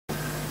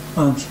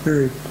It's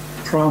very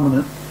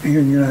prominent here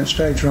in the United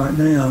States right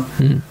now.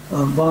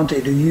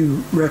 Bhante, do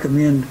you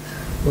recommend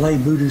lay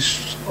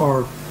Buddhists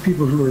or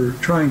people who are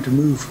trying to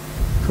move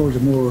towards a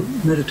more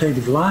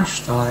meditative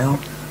lifestyle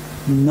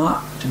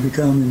not to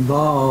become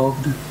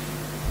involved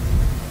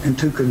and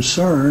too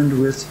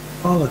concerned with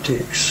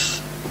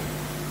politics?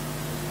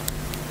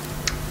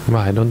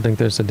 Well, I don't think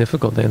there's a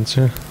difficult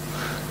answer.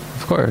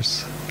 Of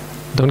course.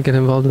 Don't get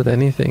involved with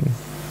anything.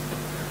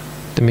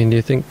 I mean, do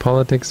you think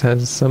politics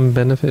has some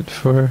benefit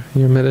for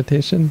your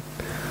meditation?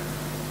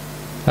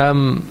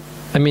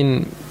 I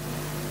mean,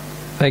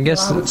 I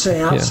guess... Well, I would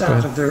say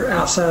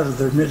outside of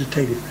their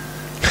meditative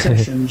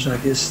sessions, I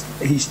guess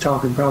he's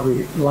talking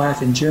probably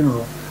life in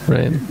general.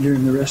 Right.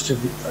 During the rest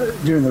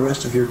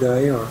of your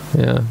day, or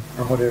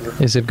whatever.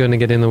 Is it going to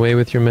get in the way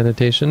with your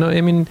meditation? No,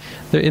 I mean,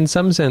 in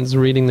some sense,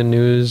 reading the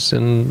news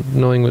and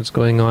knowing what's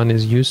going on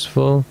is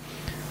useful.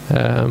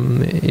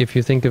 If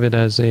you think of it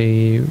as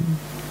a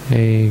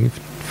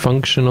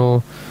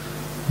functional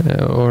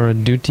or a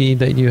duty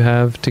that you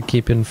have to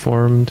keep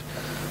informed,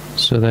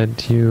 so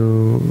that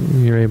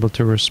you're able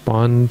to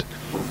respond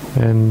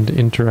and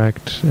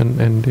interact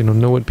and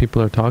know what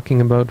people are talking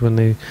about when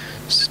they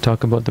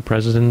talk about the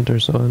president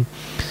or so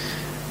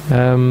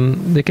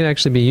on. They can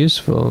actually be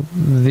useful.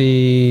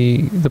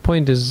 The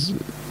point is,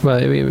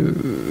 well,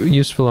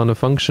 useful on a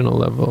functional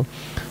level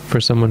for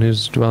someone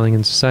who's dwelling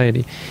in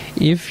society.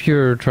 If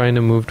you're trying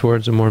to move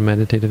towards a more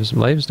meditative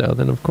lifestyle,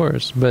 then of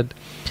course. But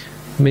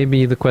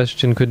maybe the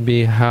question could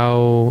be,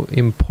 how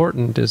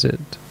important is it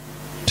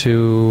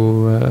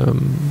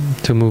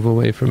to move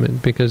away from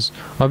it? Because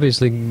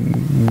obviously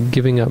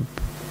giving up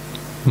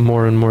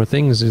more and more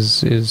things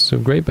is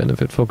of great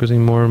benefit,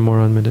 focusing more and more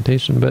on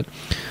meditation. But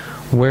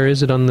where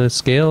is it on the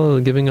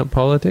scale, giving up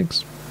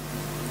politics?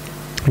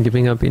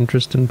 Giving up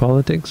interest in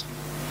politics?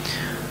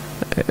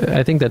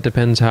 I think that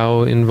depends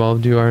how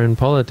involved you are in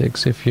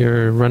politics. If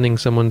you're running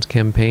someone's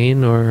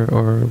campaign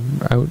or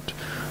out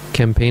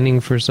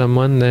campaigning for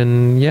someone,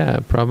 then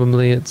yeah,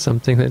 probably it's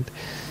something that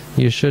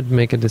you should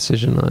make a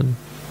decision on.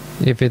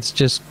 If it's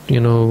just,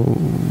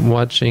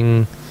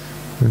 watching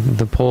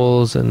the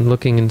polls and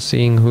looking and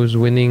seeing who's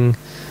winning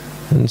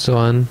and so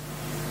on,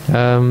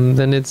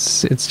 then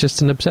it's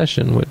just an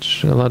obsession,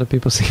 which a lot of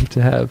people seem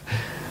to have.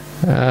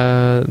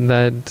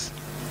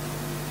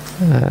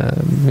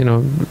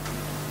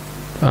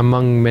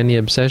 Among many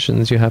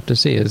obsessions, you have to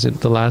see, is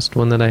it the last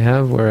one that I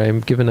have where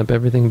I've given up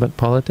everything but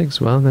politics?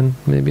 Well, then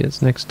maybe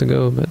it's next to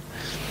go, but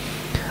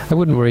I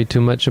wouldn't worry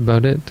too much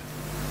about it.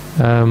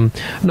 No,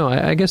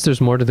 I guess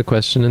there's more to the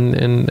question,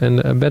 and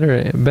a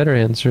better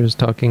answer is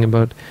talking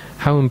about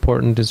how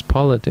important is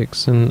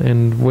politics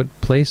and what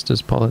place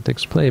does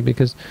politics play,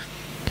 because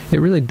it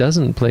really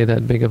doesn't play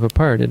that big of a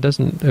part. It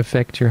doesn't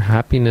affect your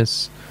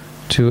happiness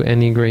to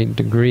any great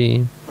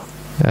degree.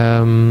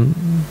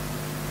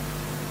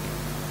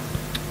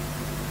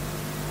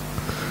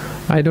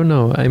 I don't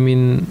know. I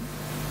mean,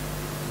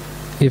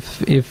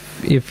 if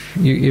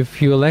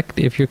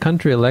your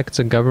country elects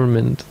a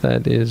government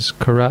that is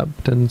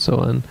corrupt and so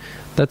on,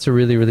 that's a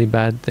really, really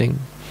bad thing.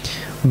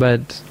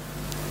 But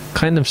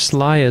kind of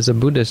sly as a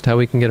Buddhist, how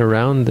we can get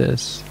around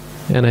this,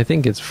 and I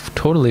think it's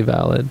totally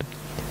valid,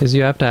 is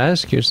you have to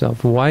ask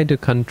yourself, why do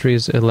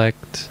countries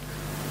elect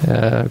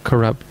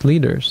corrupt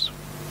leaders?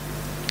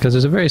 Because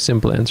there's a very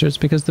simple answer. It's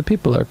because the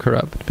people are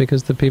corrupt,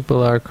 because the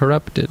people are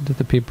corrupted,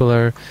 the people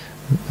are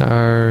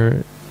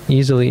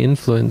easily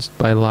influenced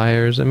by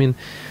liars. I mean,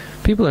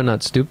 people are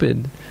not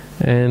stupid,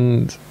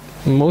 and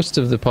most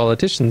of the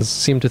politicians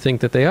seem to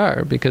think that they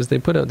are, because they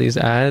put out these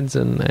ads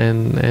and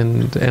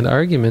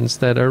arguments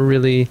that are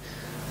really,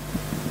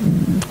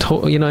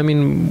 I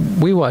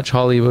mean, we watch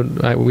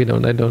Hollywood. I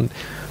don't.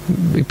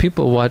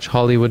 People watch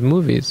Hollywood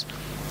movies.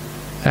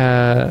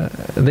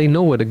 They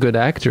know what a good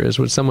actor is,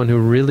 with someone who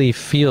really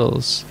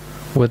feels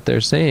what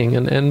they're saying,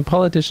 and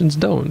politicians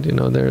don't.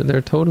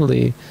 They're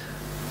totally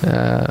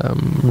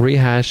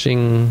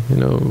rehashing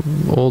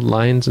old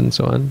lines and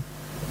so on.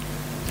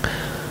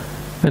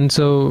 And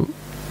so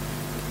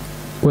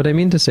what I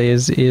mean to say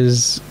is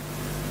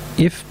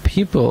if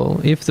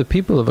the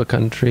people of a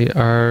country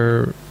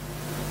are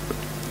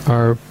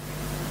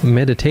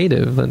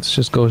meditative, let's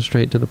just go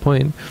straight to the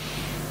point,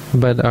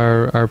 but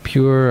are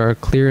pure, are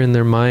clear in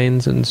their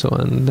minds and so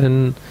on,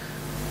 then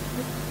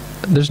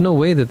there's no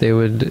way that they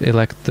would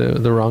elect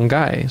the wrong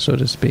guy, so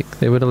to speak.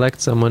 They would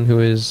elect someone who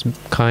is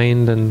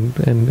kind and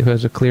who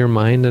has a clear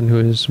mind and who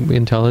is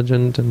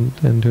intelligent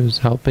and who's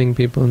helping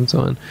people and so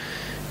on.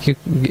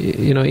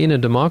 In a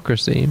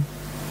democracy,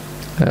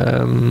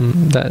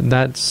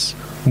 that's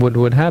what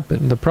would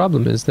happen. The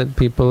problem is that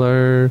people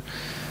are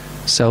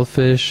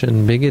selfish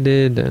and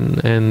bigoted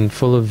and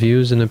full of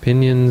views and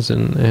opinions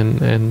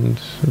and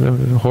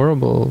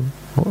horrible,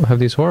 have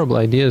these horrible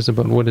ideas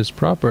about what is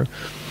proper.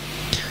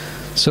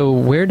 So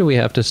where do we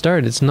have to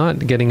start? It's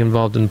not getting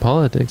involved in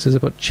politics. It's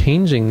about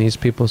changing these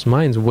people's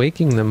minds,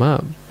 waking them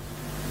up.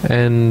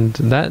 And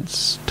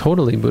that's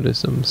totally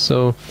Buddhism.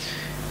 So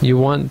you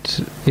want,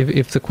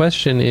 if the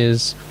question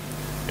is,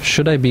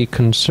 should I be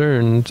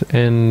concerned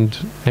and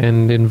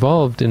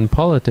involved in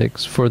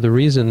politics for the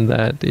reason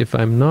that if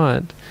I'm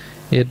not,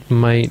 it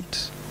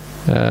might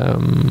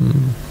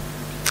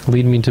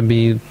lead me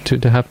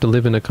to have to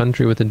live in a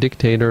country with a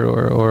dictator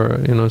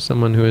or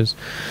someone who is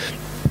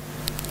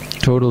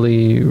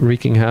totally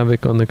wreaking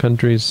havoc on the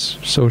country's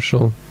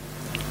social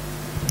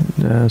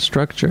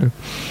structure,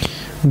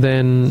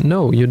 then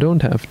no, you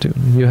don't have to.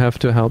 You have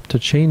to help to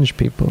change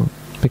people.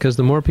 Because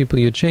the more people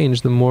you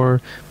change, the more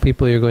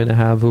people you're going to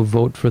have who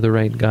vote for the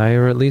right guy,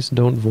 or at least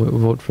don't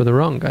vote for the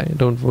wrong guy.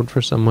 Don't vote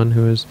for someone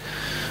who is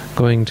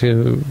going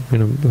to,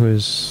 who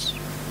is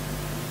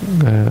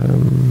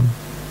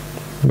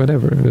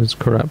whatever, who is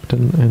corrupt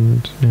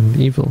and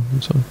evil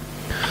and so on.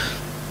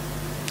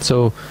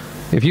 So,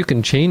 if you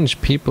can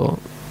change people,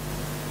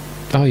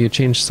 you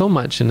change so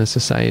much in a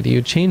society.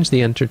 You change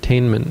the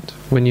entertainment.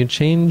 When you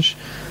change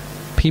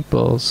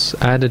people's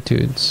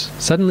attitudes,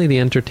 suddenly the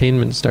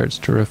entertainment starts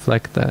to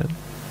reflect that.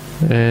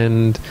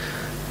 And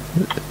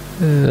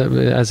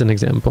as an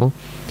example,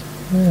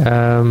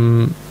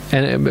 and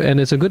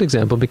it's a good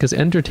example because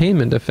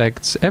entertainment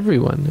affects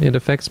everyone. It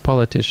affects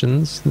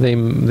politicians. They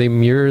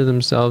mirror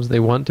themselves. They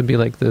want to be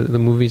like the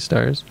movie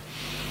stars.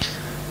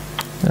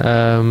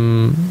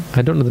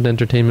 I don't know that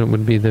entertainment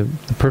would be the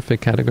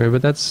perfect category,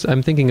 but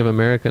I'm thinking of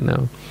America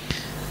now.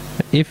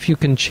 If you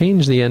can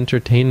change the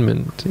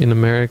entertainment in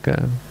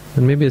America,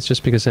 and maybe it's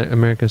just because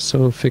America is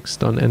so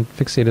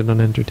fixated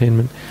on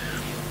entertainment,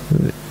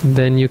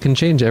 then you can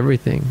change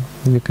everything.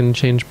 You can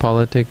change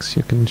politics,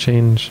 you can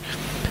change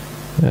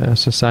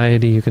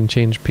society, you can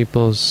change you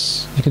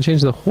can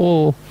change the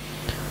whole.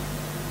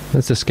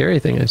 That's the scary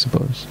thing, I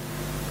suppose.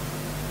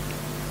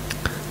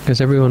 Because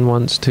everyone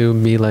wants to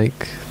be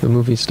like the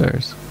movie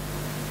stars.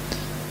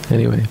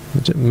 Anyway,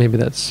 maybe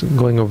that's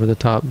going over the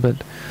top, but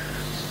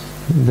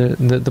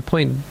the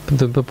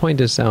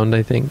point is sound.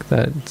 I think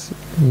that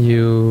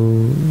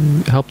you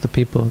help the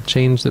people,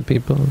 change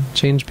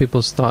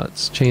people's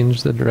thoughts,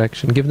 change the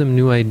direction, give them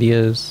new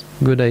ideas,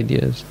 good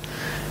ideas,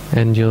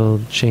 and you'll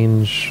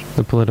change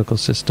the political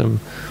system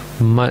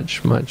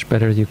much, much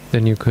better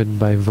than you could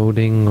by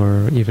voting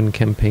or even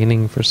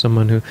campaigning for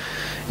someone who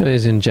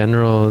is in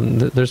general.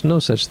 There's no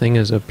such thing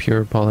as a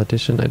pure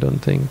politician, I don't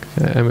think,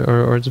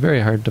 or it's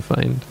very hard to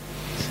find.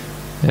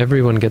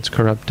 Everyone gets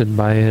corrupted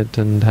by it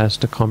and has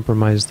to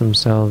compromise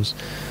themselves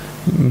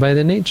by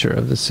the nature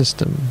of the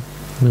system,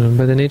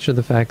 by the nature of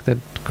the fact that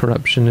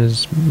corruption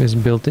is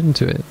built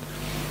into it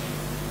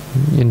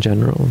in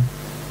general.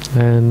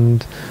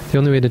 And the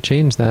only way to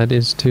change that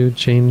is to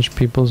change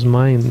people's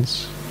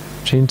minds,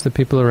 change the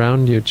people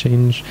around you,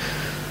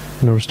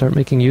 start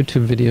making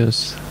YouTube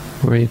videos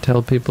where you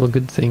tell people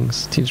good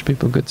things, teach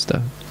people good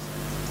stuff.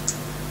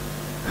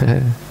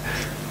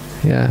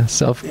 Yeah,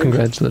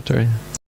 self-congratulatory.